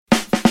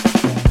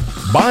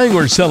Buying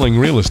or selling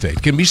real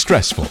estate can be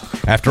stressful.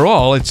 After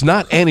all, it's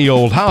not any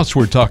old house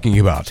we're talking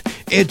about.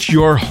 It's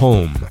your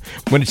home.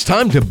 When it's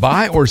time to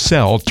buy or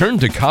sell, turn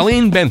to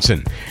Colleen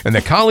Benson and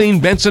the Colleen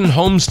Benson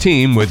Homes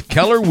team with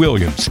Keller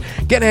Williams.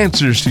 Get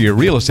answers to your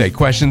real estate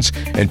questions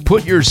and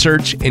put your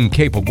search in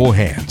capable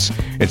hands.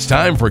 It's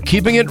time for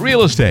Keeping It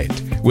Real Estate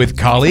with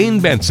Colleen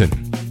Benson.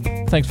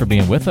 Thanks for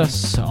being with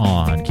us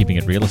on Keeping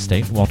It Real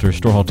Estate. Walter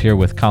Storholt here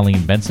with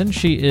Colleen Benson.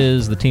 She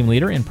is the team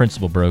leader and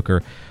principal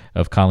broker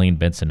of Colleen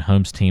Benson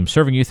Homes team,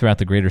 serving you throughout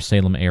the greater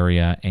Salem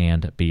area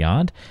and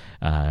beyond.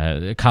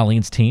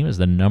 Colleen's team is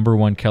the number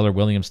one Keller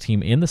Williams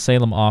team in the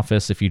Salem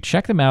office. If you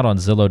check them out on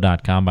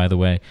Zillow.com, by the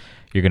way,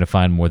 you're going to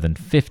find more than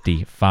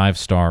 50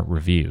 five-star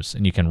reviews,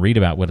 and you can read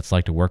about what it's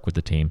like to work with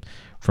the team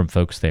from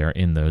folks there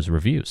in those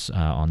reviews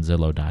on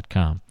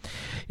Zillow.com.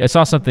 I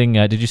saw something,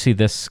 did you see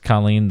this,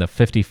 Colleen? The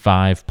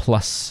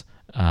 55-plus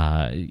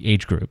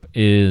age group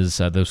is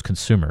those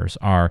consumers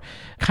are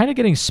kind of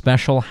getting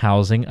special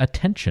housing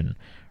attention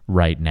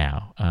right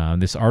now.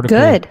 This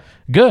article,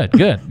 good,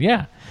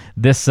 yeah.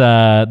 This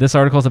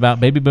article is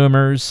about baby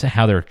boomers,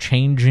 how they're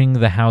changing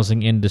the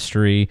housing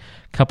industry.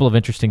 A couple of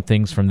interesting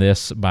things from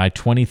this. By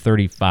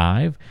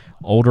 2035,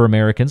 older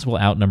Americans will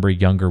outnumber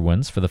younger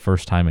ones for the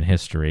first time in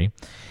history.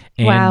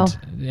 And, wow.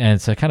 And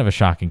it's a kind of a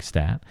shocking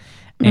stat.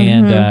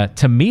 And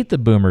to meet the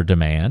boomer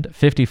demand,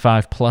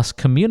 55-plus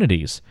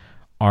communities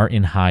are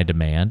in high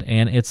demand,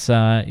 and it's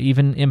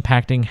even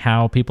impacting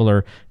how people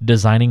are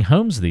designing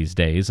homes these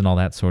days and all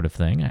that sort of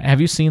thing.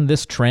 Have you seen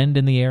this trend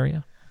in the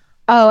area?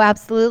 Oh,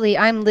 absolutely.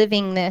 I'm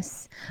living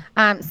this.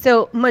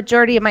 So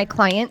majority of my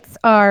clients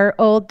are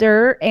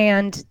older,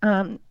 and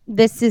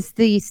this is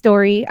the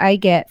story I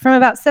get from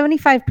about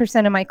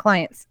 75% of my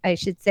clients, I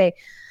should say.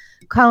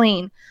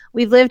 Colleen,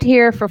 we've lived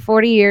here for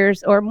 40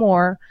 years or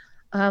more.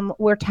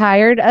 We're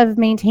tired of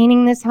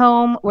maintaining this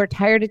home. We're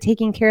tired of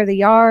taking care of the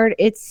yard.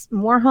 It's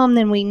more home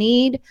than we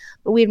need,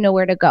 but we have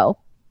nowhere to go.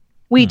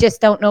 We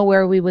just don't know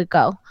where we would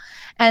go.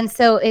 And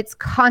so it's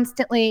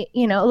constantly,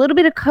 a little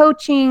bit of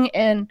coaching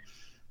and,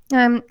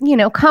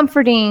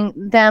 comforting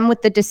them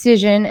with the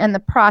decision and the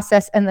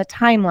process and the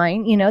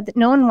timeline, that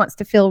no one wants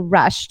to feel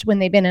rushed when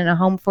they've been in a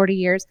home 40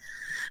 years.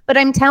 But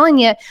I'm telling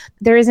you,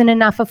 there isn't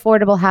enough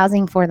affordable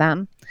housing for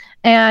them.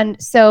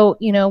 And so,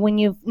 when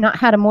you've not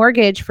had a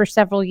mortgage for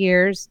several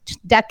years,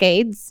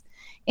 decades,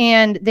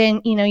 and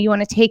then, you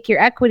want to take your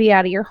equity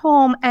out of your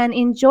home and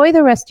enjoy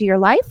the rest of your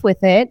life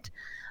with it,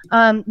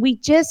 we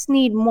just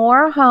need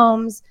more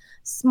homes,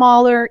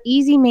 smaller,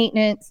 easy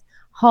maintenance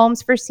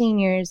homes for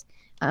seniors,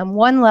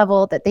 one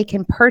level that they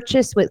can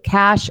purchase with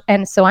cash.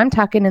 And so I'm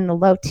talking in the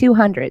low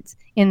 200s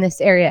in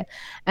this area.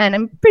 And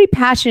I'm pretty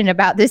passionate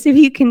about this, if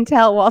you can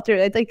tell, Walter.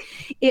 It's like,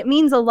 it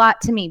means a lot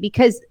to me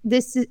because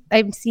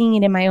I'm seeing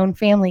it in my own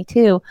family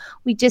too.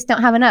 We just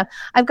don't have enough.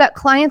 I've got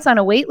clients on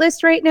a wait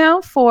list right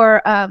now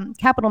for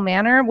Capital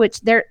Manor,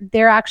 which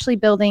they're actually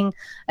building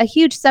a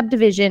huge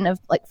subdivision of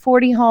like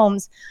 40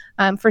 homes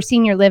for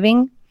senior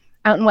living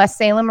out in West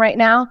Salem right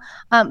now.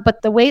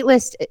 But the wait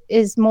list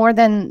is more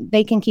than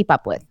they can keep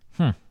up with.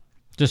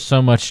 Just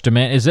so much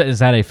demand. Is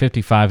that a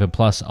 55 and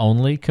plus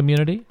only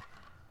community?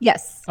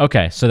 Yes.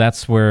 Okay, so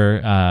that's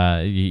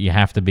where you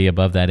have to be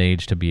above that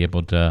age to be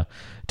able to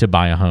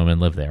buy a home and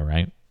live there,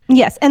 right?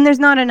 Yes, and there's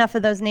not enough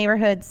of those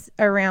neighborhoods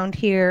around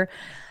here.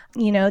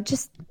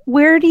 Just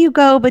where do you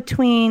go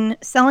between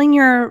selling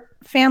your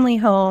family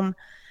home?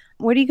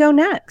 Where do you go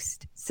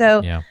next?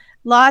 So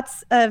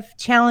lots of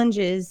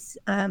challenges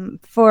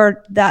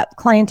for that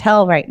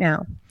clientele right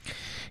now.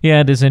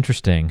 Yeah, it is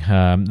interesting.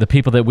 The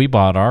people that we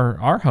bought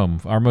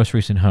our most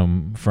recent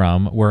home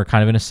from were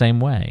kind of in the same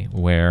way,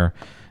 where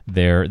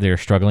they're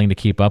struggling to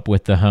keep up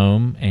with the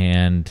home,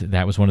 and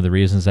that was one of the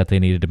reasons that they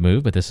needed to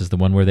move. But this is the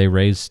one where they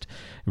raised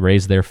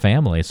their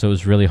family, so it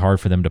was really hard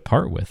for them to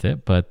part with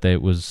it. But they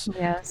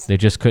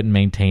just couldn't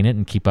maintain it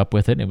and keep up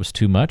with it, and it was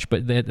too much.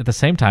 But at the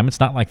same time, it's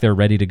not like they're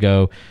ready to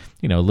go,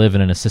 live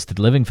in an assisted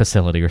living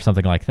facility or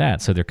something like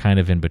that. So they're kind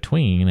of in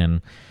between,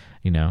 and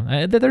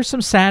there's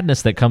some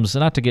sadness that comes,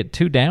 not to get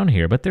too down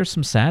here, but there's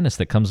some sadness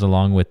that comes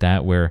along with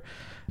that where,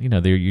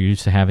 you're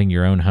used to having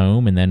your own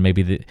home, and then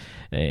maybe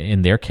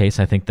in their case,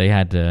 I think they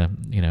had to,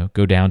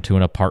 go down to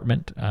an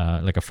apartment,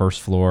 like a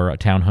first floor, a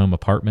townhome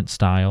apartment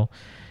style.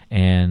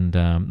 And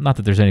not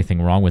that there's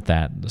anything wrong with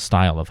that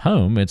style of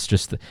home. It's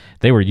just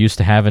they were used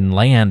to having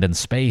land and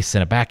space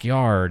and a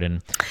backyard.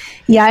 And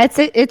yeah,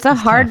 it's a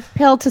hard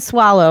pill to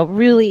swallow.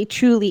 Really,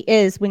 truly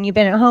is when you've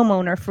been a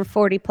homeowner for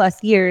 40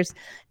 plus years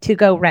to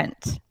go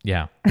rent.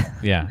 Yeah,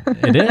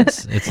 it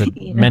is. It's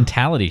a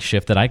mentality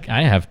shift that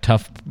I have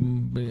tough.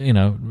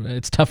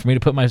 It's tough for me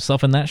to put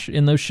myself in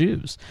those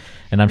shoes,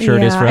 and I'm sure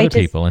it is for other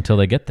people until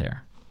they get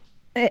there.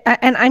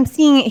 And I'm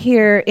seeing it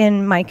here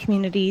in my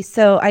community,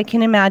 so I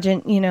can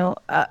imagine,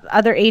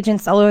 other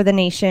agents all over the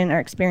nation are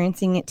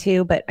experiencing it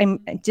too. But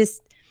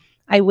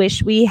I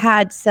wish we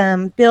had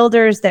some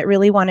builders that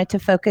really wanted to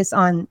focus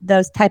on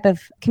those type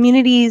of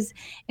communities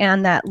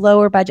and that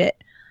lower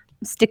budget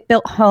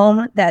stick-built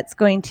home that's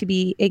going to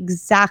be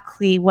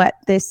exactly what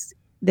this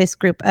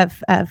group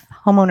of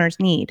homeowners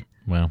need.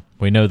 Well,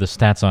 we know the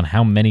stats on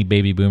how many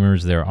baby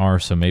boomers there are,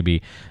 so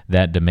maybe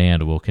that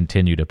demand will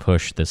continue to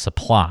push the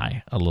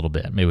supply a little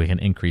bit. Maybe we can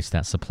increase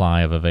that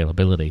supply of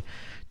availability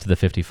to the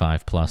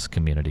 55-plus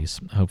communities.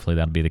 Hopefully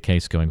that'll be the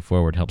case going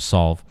forward, help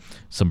solve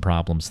some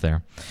problems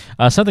there.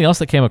 Something else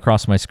that came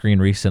across my screen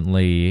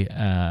recently,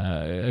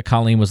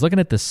 Colleen, was looking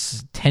at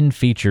this 10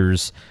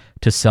 features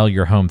to sell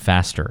your home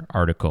faster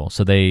article.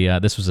 So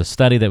this was a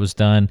study that was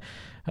done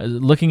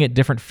looking at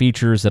different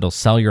features that'll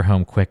sell your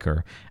home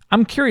quicker.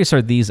 I'm curious,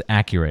 are these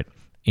accurate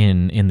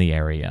in the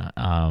area?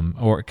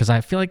 Or because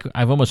I feel like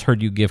I've almost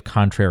heard you give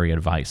contrary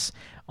advice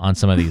on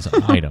some of these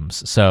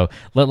items. So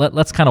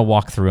let's kind of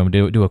walk through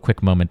them, do a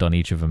quick moment on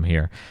each of them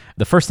here.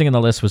 The first thing on the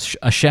list was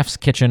a chef's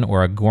kitchen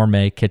or a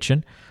gourmet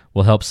kitchen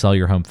will help sell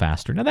your home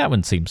faster. Now that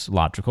one seems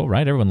logical,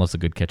 right? Everyone loves a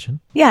good kitchen.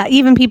 Yeah,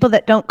 even people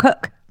that don't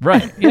cook.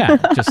 Right, yeah.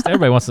 Just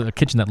everybody wants a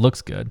kitchen that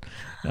looks good.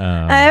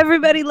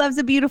 Everybody loves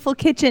a beautiful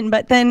kitchen,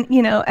 but then,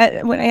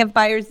 when I have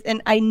buyers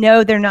and I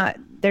know they're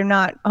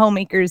not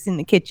homemakers in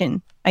the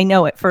kitchen. I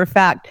know it for a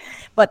fact,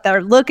 but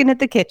they're looking at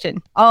the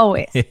kitchen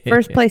always.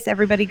 First place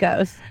everybody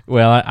goes.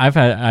 Well,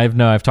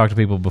 I've talked to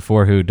people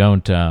before who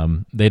don't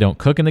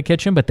cook in the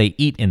kitchen, but they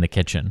eat in the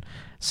kitchen.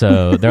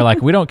 So they're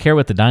like, we don't care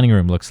what the dining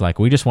room looks like.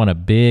 We just want a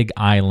big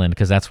island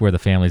because that's where the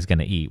family's going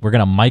to eat. We're going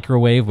to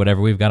microwave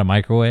whatever we've got to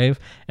microwave,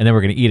 and then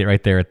we're going to eat it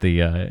right there at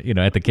the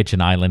at the kitchen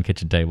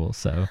table.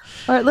 So,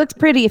 or it looks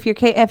pretty if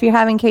you're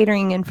having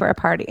catering in for a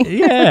party.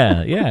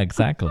 yeah,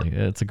 exactly.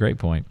 It's a great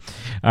point.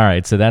 All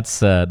right, so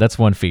that's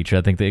one feature.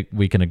 I think that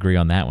we can agree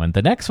on that one.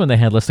 The next one they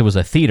had listed was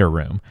a theater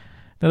room.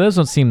 Now, those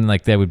don't seem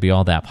like they would be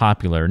all that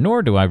popular,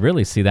 nor do I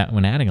really see that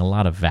one adding a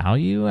lot of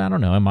value. I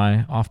don't know. Am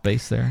I off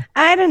base there?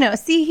 I don't know.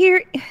 See,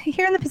 here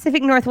in the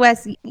Pacific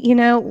Northwest,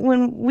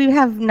 when we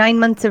have 9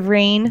 months of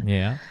rain,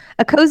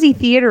 a cozy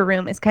theater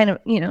room is kind of,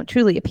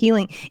 truly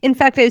appealing. In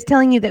fact, I was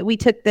telling you that we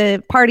took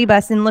the party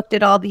bus and looked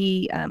at all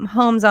the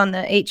homes on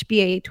the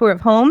HBA tour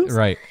of homes.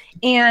 Right.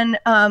 And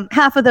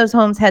half of those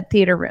homes had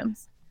theater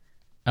rooms.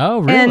 Oh,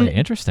 really? And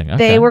interesting. Okay.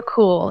 They were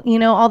cool.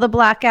 all the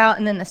blackout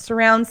and then the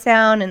surround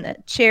sound and the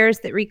chairs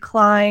that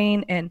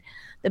recline and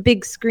the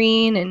big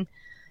screen and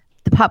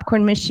the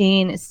popcorn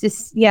machine. It's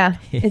just,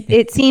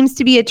 it seems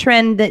to be a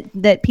trend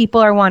that people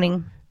are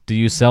wanting. Do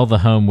you sell the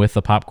home with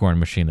the popcorn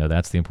machine, though?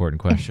 That's the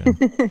important question.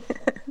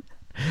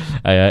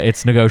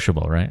 It's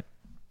negotiable, right?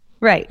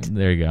 Right.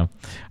 There you go.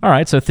 All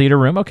right. So theater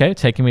room. Okay.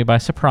 Taking me by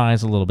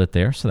surprise a little bit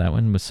there. So that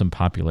one with some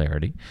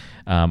popularity.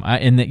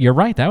 And you're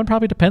right. That one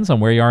probably depends on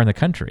where you are in the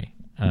country.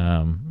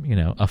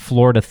 A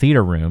Florida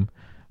theater room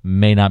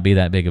may not be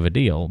that big of a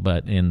deal,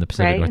 but in the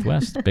Pacific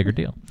Northwest, bigger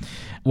deal.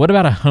 What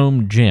about a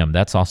home gym?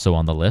 That's also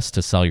on the list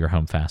to sell your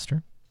home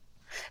faster.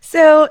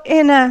 So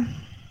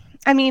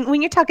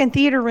when you're talking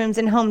theater rooms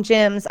and home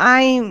gyms,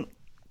 I'm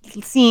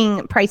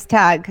seeing price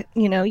tag,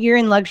 you're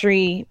in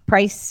luxury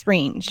price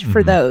range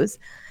for those.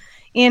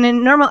 In a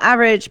normal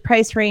average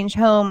price range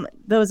home,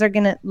 those are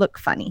going to look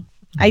funny.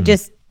 I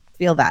just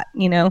feel that,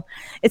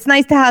 it's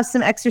nice to have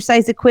some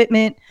exercise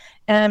equipment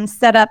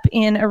set up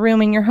in a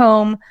room in your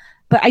home,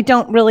 but I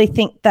don't really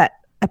think that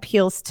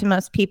appeals to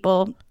most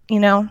people,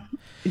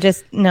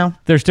 just no.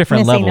 There's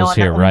different levels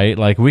here, right?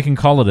 Like we can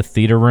call it a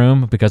theater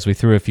room because we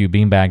threw a few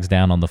beanbags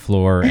down on the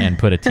floor and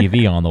put a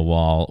TV on the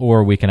wall,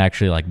 or we can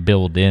actually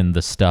build in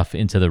the stuff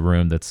into the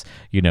room that's,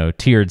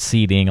 tiered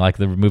seating like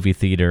the movie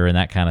theater and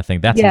that kind of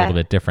thing. That's a little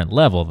bit different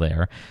level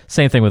there.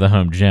 Same thing with a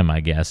home gym, I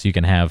guess. You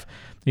can have,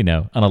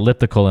 an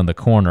elliptical in the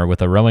corner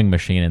with a rowing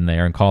machine in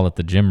there and call it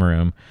the gym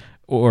room.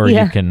 Or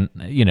you can,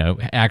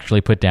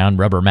 actually put down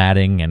rubber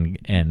matting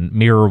and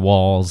mirror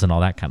walls and all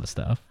that kind of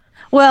stuff.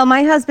 Well,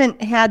 my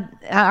husband had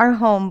our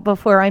home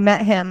before I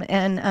met him.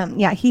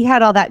 And he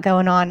had all that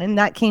going on. And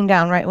that came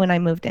down right when I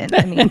moved in.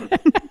 I mean,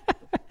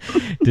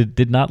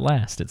 did not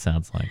last, it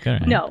sounds like. All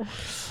right. No.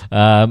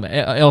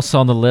 Also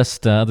on the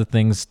list, other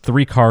things,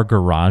 3-car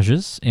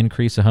garages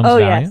increase a home's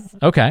value. Yes.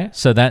 Okay.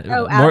 So that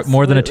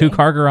more than a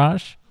 2-car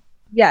garage?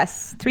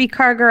 Yes.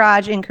 3-car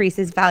garage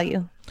increases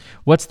value.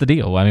 What's the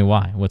deal? I mean,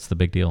 why? What's the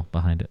big deal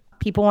behind it?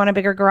 People want a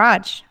bigger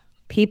garage.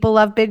 People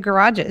love big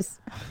garages.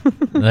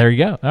 There you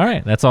go. All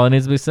right. That's all that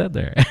needs to be said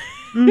there.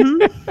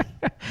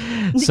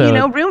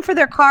 So, room for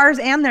their cars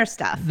and their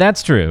stuff.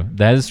 That's true.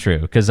 That is true.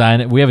 Because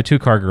we have a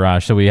 2-car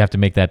garage, so we have to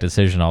make that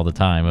decision all the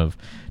time of,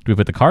 do we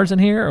put the cars in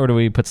here or do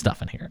we put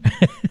stuff in here?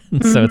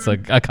 So it's a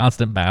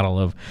constant battle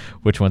of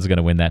which one's going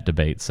to win that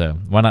debate. So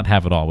why not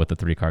have it all with the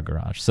 3-car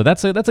garage? So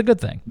that's a good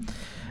thing.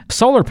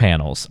 Solar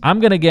panels.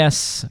 I'm going to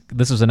guess,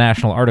 this was a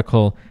national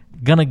article,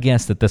 going to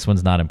guess that this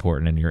one's not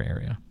important in your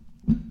area.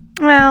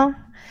 Well,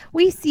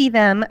 we see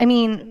them. I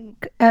mean,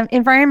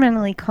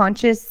 environmentally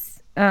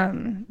conscious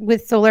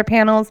with solar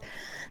panels,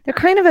 they're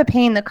kind of a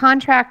pain. The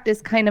contract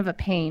is kind of a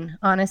pain,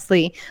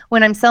 honestly,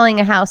 when I'm selling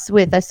a house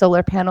with a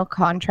solar panel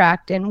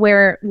contract and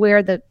where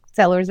the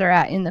sellers are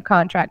at in the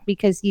contract,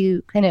 because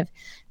you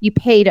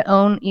pay to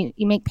own,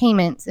 you make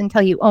payments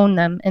until you own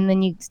them, and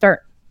then you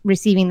start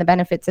receiving the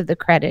benefits of the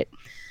credit.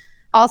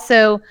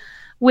 Also,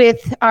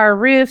 with our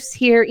roofs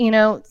here,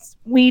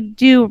 we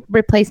do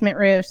replacement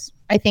roofs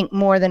I think,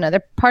 more than other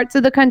parts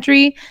of the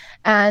country.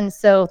 And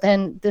so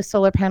then the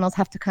solar panels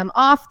have to come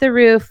off the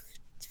roof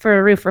for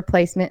a roof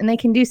replacement, and they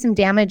can do some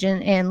damage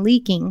and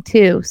leaking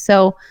too.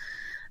 So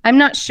I'm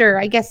not sure.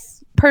 I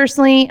guess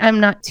personally, I'm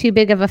not too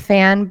big of a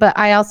fan, but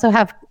I also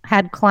have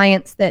had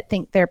clients that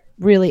think they're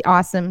really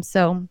awesome.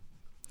 So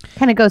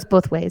kind of goes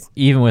both ways.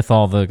 Even with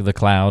all the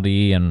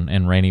cloudy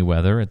and rainy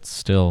weather, they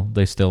still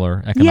are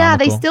economical. Yeah,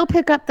 they still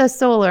pick up the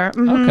solar.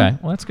 Mhm. Okay,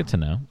 well that's good to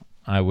know.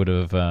 I would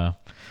have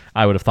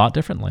thought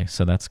differently,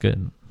 so that's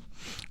good.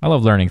 I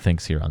love learning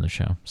things here on the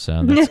show,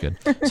 so that's good.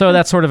 So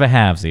that's sort of a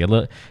halvesy.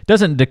 It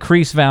doesn't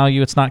decrease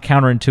value. It's not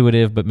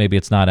counterintuitive, but maybe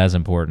it's not as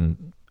important.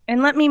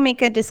 And let me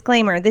make a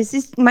disclaimer. This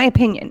is my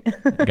opinion.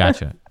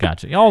 Gotcha.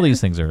 All these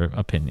things are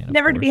opinion.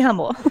 Never to be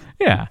humble.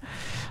 Yeah.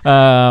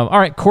 All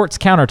right, quartz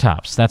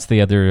countertops. That's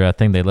the other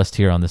thing they list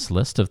here on this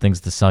list of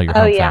things to sell your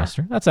home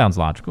faster. That sounds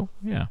logical.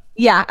 Yeah.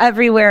 Yeah,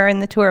 everywhere in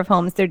the tour of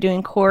homes, they're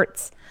doing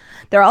quartz.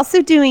 They're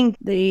also doing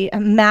the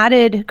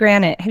matted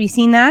granite. Have you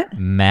seen that?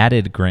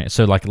 Matted granite.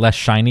 So like less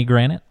shiny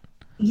granite?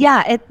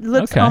 Yeah, it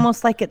looks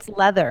almost like it's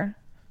leather.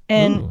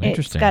 And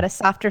it's got a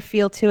softer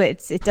feel to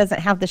it. It doesn't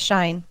have the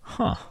shine.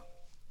 Huh.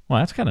 Well,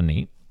 that's kind of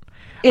neat.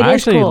 It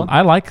is cool.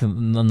 I like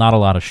not a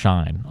lot of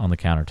shine on the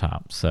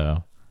countertop,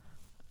 so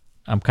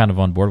I'm kind of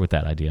on board with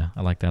that idea.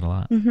 I like that a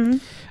lot. Mm-hmm.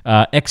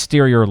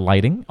 Exterior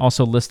lighting,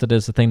 also listed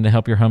as a thing to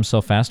help your home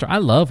sell faster. I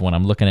love when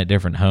I'm looking at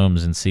different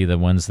homes and see the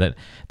ones that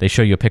they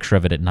show you a picture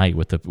of it at night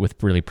with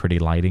really pretty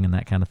lighting and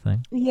that kind of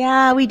thing.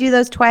 Yeah, we do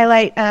those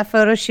twilight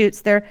photo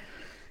shoots. They're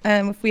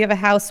if we have a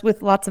house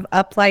with lots of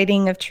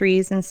uplighting of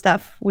trees and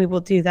stuff, we will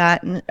do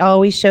that, and it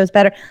always shows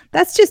better.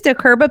 That's just a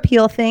curb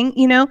appeal thing,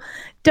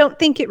 Don't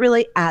think it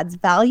really adds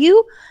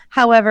value.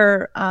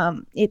 However,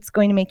 it's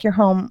going to make your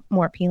home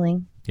more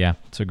appealing. Yeah,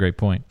 it's a great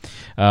point.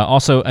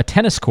 Also, a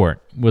tennis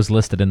court was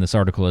listed in this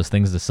article as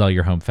things to sell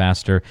your home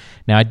faster.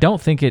 Now, I don't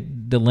think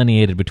it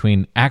delineated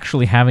between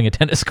actually having a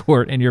tennis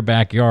court in your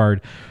backyard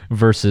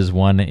versus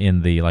one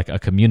in a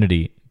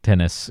community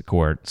tennis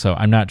court. So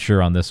I'm not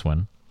sure on this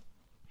one.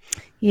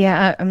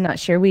 Yeah, I'm not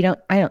sure.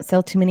 I don't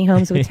sell too many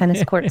homes with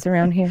tennis courts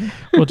around here.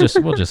 We'll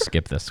just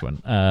skip this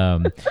one.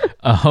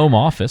 A home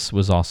office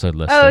was also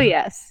listed. Oh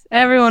yes,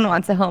 everyone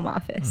wants a home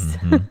office.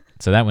 Mm-hmm.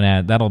 So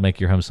that'll make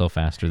your home sell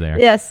faster there.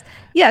 Yes,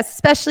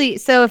 especially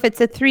so if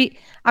it's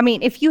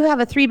if you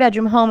have a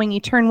 3-bedroom home and you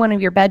turn one of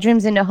your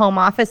bedrooms into home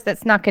office,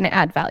 that's not going to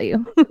add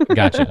value.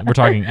 Gotcha. We're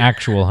talking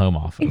actual home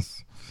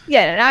office.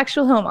 Yeah, an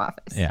actual home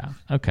office. Yeah.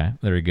 Okay.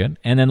 Very good.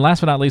 And then last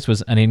but not least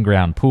was an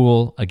in-ground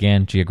pool.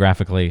 Again,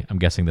 geographically, I'm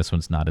guessing this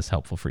one's not as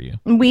helpful for you.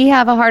 We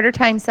have a harder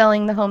time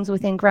selling the homes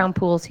with in-ground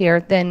pools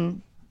here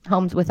than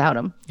homes without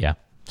them. Yeah.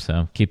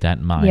 So keep that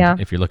in mind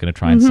if you're looking to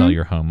try and sell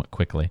your home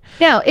quickly.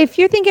 Now, if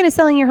you're thinking of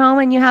selling your home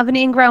and you have an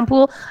in-ground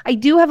pool, I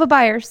do have a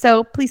buyer,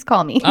 so please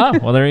call me. Oh,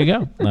 well, there you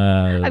go.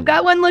 I've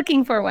got one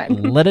looking for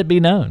one. Let it be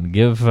known.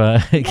 Give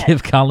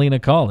Colleen a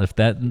call if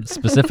that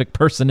specific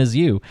person is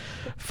you.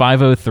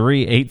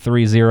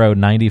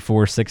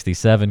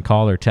 503-830-9467.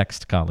 Call or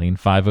text Colleen,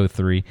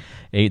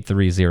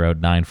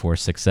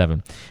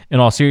 503-830-9467. In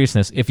all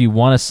seriousness, if you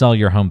want to sell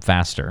your home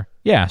faster,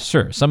 yeah,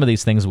 sure, some of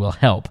these things will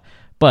help.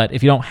 But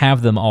if you don't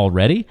have them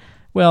already,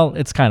 well,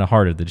 it's kind of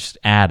harder to just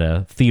add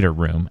a theater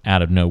room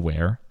out of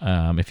nowhere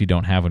if you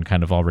don't have one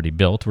kind of already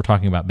built. We're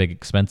talking about big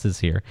expenses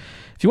here.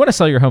 If you want to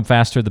sell your home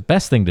faster, the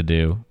best thing to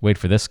do, wait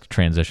for this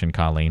transition,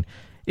 Colleen,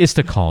 is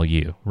to call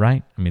you,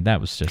 right? I mean, that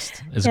was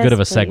just as good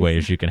of a segue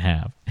as you can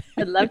have.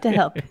 I'd love to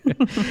help.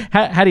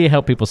 How do you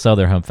help people sell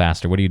their home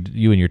faster? What do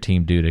you and your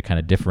team do to kind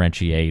of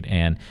differentiate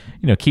and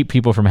keep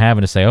people from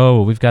having to say,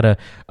 oh, we've got to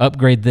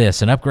upgrade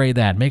this and upgrade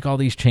that, make all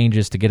these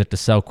changes to get it to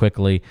sell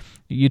quickly?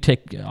 You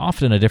take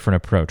often a different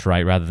approach,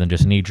 right? Rather than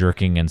just knee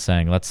jerking and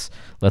saying, let's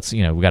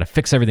we got to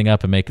fix everything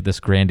up and make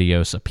this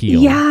grandiose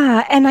appeal.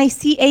 Yeah, and I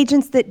see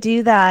agents that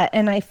do that,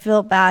 and I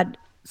feel bad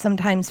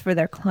sometimes for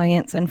their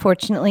clients,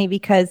 unfortunately,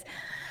 because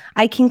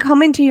I can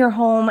come into your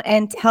home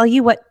and tell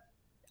you what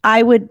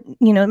I would,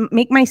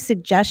 make my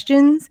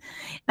suggestions,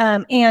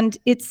 and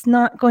it's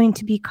not going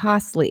to be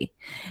costly.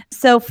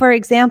 So, for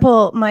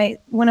example,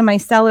 one of my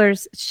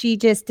sellers, she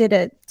just did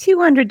a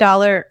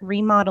 $200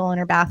 remodel in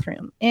her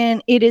bathroom,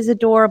 and it is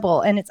adorable,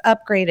 and it's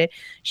upgraded.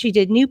 She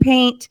did new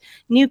paint,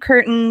 new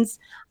curtains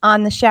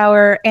on the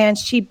shower, and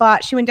she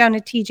went down to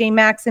TJ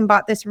Maxx and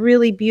bought this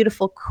really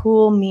beautiful,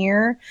 cool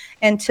mirror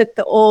and took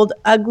the old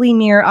ugly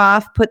mirror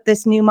off, put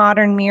this new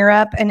modern mirror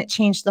up, and it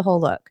changed the whole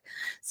look.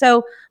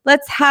 So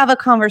let's have a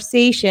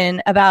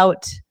conversation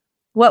about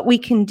what we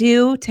can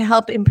do to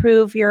help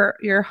improve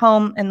your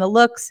home and the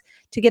looks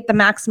to get the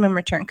maximum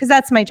return. Because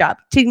that's my job,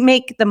 to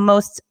make the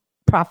most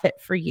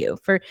profit for you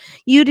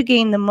to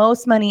gain the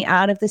most money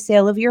out of the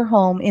sale of your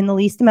home in the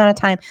least amount of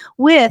time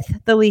with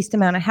the least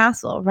amount of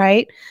hassle,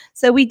 right?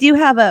 So we do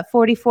have a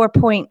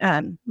 44-point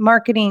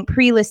marketing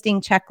pre-listing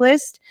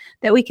checklist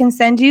that we can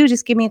send you.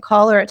 Just give me a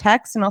call or a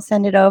text and I'll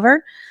send it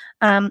over,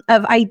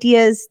 of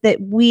ideas that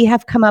we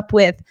have come up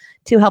with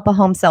to help a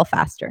home sell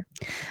faster.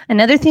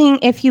 Another thing,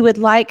 if you would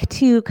like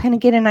to kind of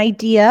get an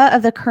idea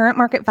of the current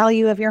market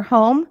value of your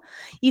home,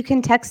 you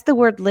can text the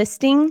word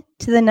listing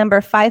to the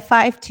number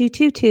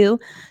 55222.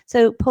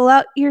 So pull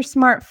out your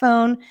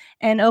smartphone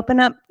and open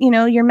up,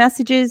 your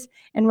messages,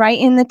 and right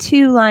in the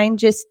to line,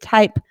 just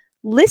type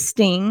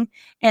listing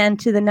and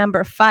to the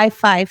number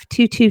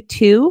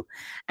 55222,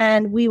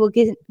 and we will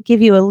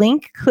give you a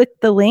link. Click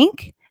the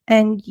link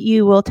and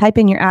you will type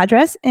in your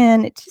address,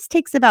 and it just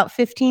takes about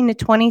 15 to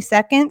 20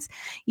 seconds.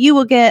 You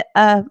will get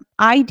an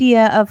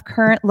idea of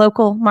current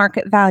local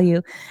market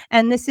value,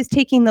 and this is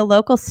taking the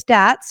local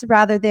stats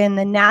rather than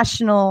the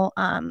national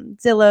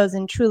Zillows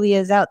and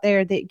Trulias out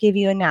there that give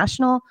you a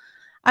national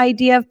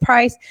idea of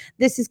price.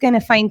 This is going to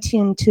fine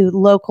tune to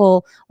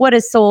local, what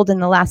is sold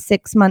in the last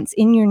 6 months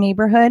in your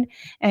neighborhood,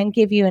 and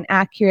give you an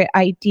accurate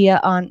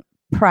idea on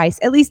price,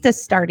 at least a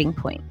starting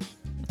point.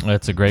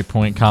 That's a great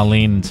point,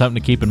 Colleen, and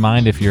something to keep in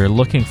mind if you're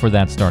looking for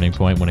that starting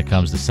point when it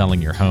comes to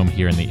selling your home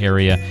here in the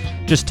area.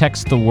 Just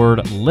text the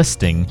word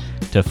listing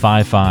to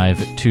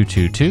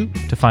 55222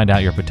 to find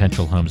out your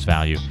potential home's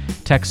value.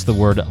 Text the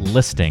word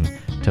listing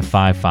to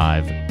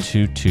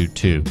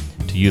 55222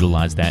 to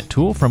utilize that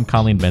tool from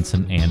Colleen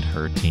Benson and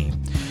her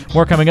team.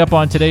 More coming up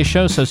on today's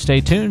show, so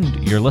stay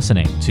tuned. You're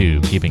listening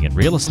to Keeping It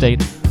Real Estate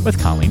with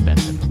Colleen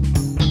Benson.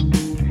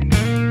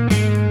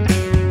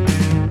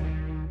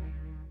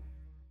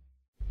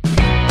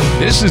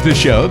 This is the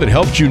show that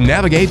helps you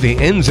navigate the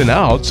ins and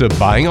outs of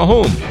buying a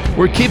home.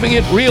 We're Keeping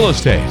It Real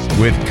Estate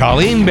with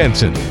Colleen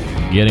Benson.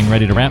 Getting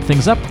ready to wrap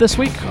things up this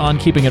week on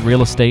Keeping It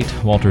Real Estate.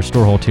 Walter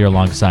Storholt here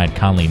alongside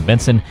Colleen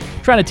Benson,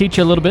 trying to teach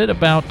you a little bit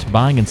about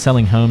buying and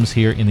selling homes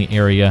here in the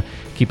area,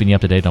 keeping you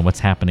up to date on what's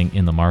happening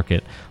in the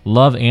market.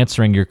 Love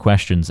answering your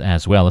questions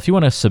as well. If you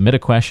want to submit a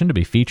question to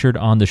be featured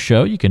on the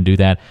show, you can do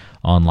that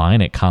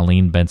online at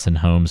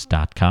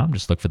ColleenBensonHomes.com.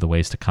 Just look for the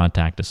ways to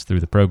contact us through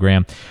the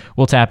program.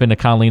 We'll tap into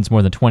Colleen's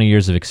more than 20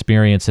 years of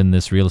experience in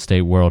this real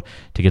estate world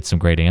to get some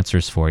great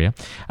answers for you.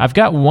 I've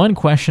got one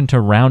question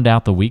to round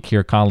out the week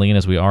here, Colleen,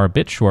 as we are a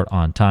bit short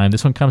on time.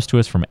 This one comes to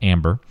us from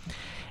Amber.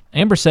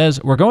 Amber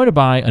says, we're going to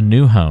buy a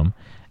new home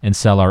and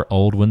sell our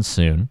old one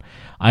soon.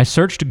 I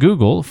searched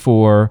Google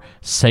for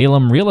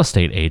Salem real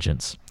estate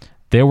agents.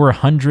 There were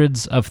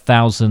hundreds of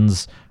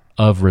thousands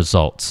of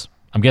results.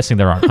 I'm guessing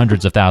there aren't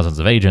hundreds of thousands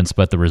of agents,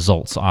 but the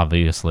results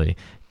obviously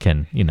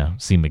can,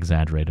 seem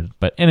exaggerated.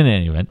 But in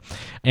any event,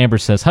 Amber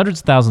says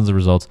hundreds of thousands of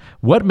results.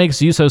 What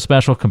makes you so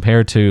special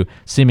compared to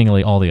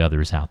seemingly all the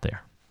others out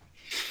there?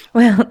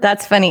 Well,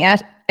 that's funny,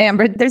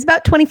 Amber. There's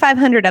about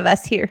 2,500 of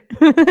us here.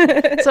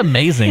 It's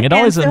amazing. It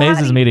always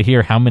amazes me to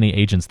hear how many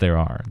agents there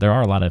are. There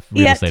are a lot of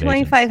real estate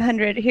agents.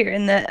 2,500 here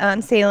in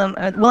the Salem,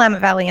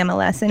 Willamette Valley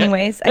MLS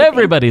anyways.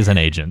 Everybody's an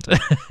agent.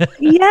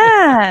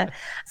 Yeah.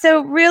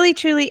 So really,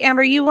 truly,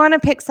 Amber, you want to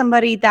pick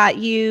somebody that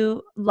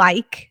you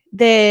like,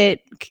 that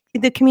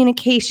the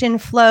communication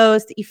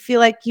flows, that you feel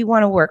like you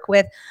want to work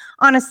with.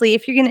 Honestly,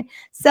 if you're going to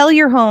sell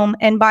your home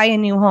and buy a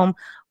new home,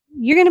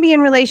 you're going to be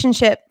in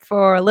relationship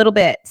for a little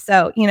bit.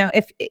 So,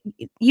 if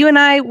you and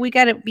I, we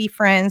got to be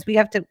friends. We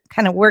have to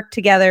kind of work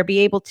together, be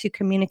able to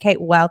communicate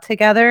well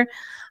together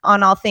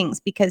on all things,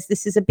 because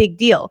this is a big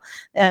deal.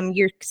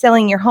 You're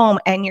selling your home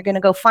and you're going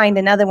to go find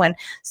another one.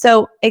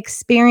 So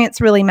experience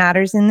really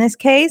matters in this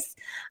case.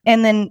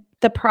 And then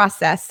the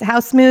process, how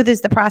smooth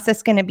is the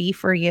process going to be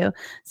for you?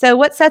 So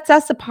what sets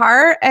us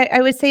apart? I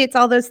would say it's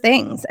all those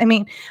things. I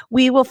mean,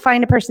 we will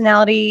find a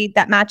personality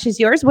that matches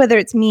yours, whether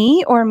it's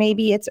me or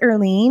maybe it's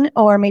Erlene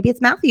or maybe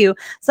it's Matthew,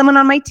 someone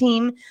on my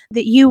team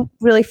that you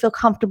really feel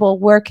comfortable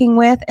working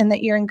with and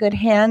that you're in good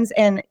hands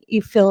and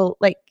you feel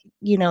like,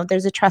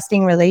 there's a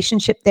trusting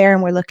relationship there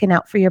and we're looking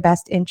out for your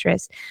best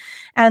interest.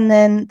 And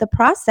then the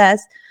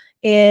process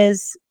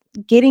is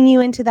getting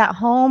you into that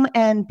home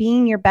and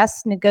being your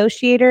best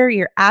negotiator,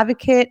 your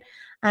advocate,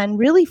 and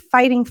really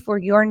fighting for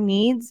your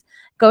needs,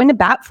 going to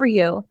bat for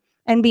you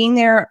and being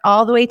there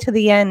all the way to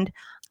the end.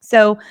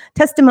 So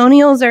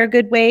testimonials are a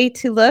good way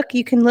to look.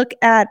 You can look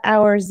at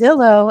our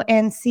Zillow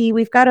and see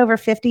we've got over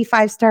 50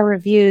 5-star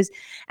reviews,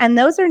 and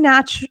those are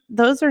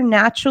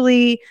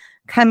naturally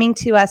coming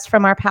to us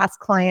from our past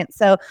clients.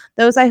 So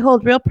those I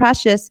hold real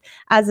precious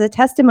as a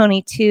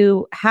testimony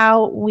to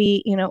how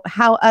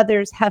how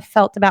others have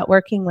felt about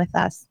working with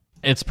us.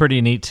 It's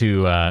pretty neat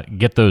to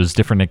get those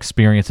different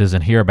experiences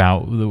and hear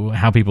about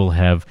how people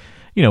have,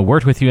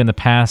 worked with you in the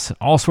past,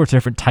 all sorts of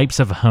different types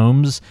of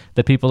homes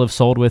that people have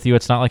sold with you.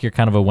 It's not like you're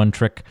kind of a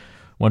one-trick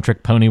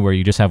pony where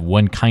you just have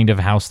one kind of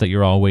house that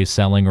you're always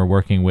selling or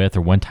working with,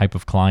 or one type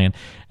of client.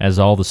 As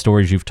all the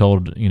stories you've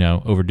told,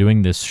 over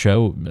doing this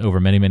show over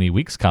many, many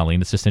weeks, Colleen,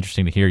 it's just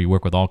interesting to hear you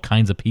work with all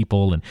kinds of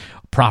people and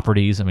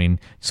properties. I mean, you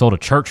sold a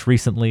church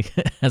recently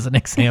as an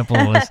example.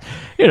 Was,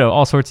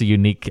 all sorts of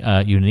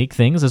unique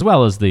things, as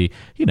well as the,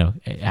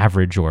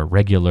 average or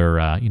regular,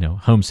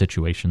 home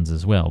situations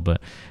as well.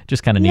 But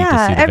just kind of neat to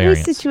see the every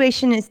variance.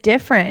 situation is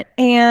different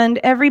and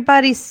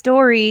everybody's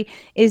story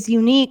is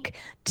unique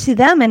to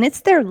them, and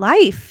it's their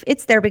life.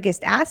 It's their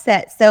biggest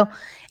asset. So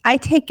I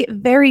take it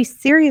very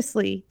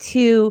seriously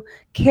to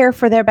care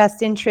for their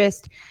best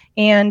interest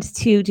and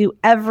to do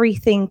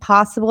everything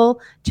possible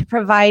to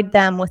provide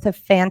them with a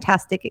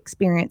fantastic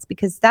experience,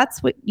 because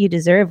that's what you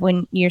deserve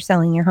when you're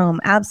selling your home.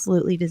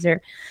 Absolutely deserve.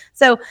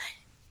 So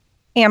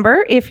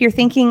Amber, if you're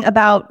thinking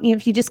about,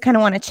 if you just kind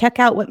of want to check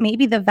out what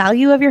maybe the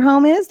value of your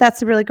home is,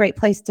 that's a really great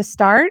place to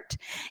start.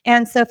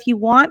 And so if you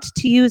want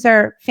to use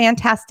our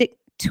fantastic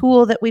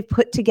tool that we've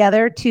put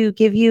together to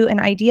give you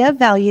an idea of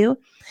value,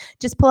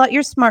 just pull out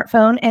your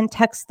smartphone and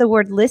text the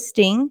word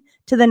listing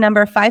to the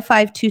number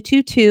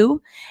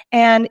 55222,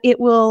 and it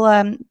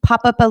will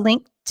pop up a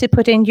link to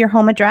put in your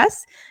home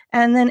address.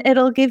 And then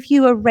it'll give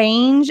you a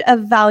range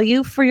of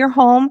value for your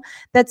home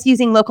that's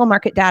using local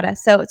market data.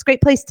 So it's a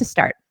great place to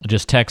start.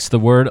 Just text the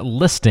word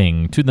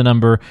listing to the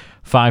number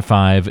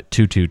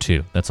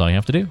 55222. That's all you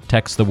have to do.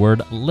 Text the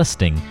word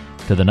listing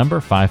to the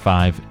number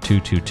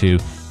 55222.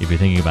 If you're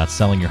thinking about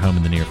selling your home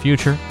in the near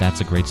future,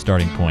 that's a great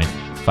starting point.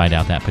 Find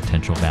out that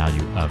potential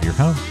value of your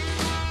home.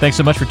 Thanks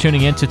so much for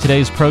tuning in to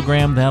today's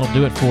program. That'll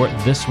do it for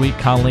this week.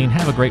 Colleen,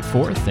 have a great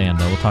 4th, and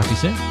we'll talk to you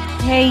soon.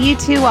 Hey, you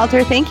too,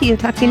 Walter. Thank you.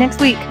 Talk to you next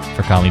week.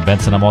 For Colleen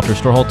Benson, I'm Walter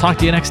Storholt. Talk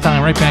to you next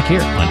time right back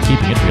here on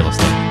Keeping It Real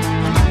Estate.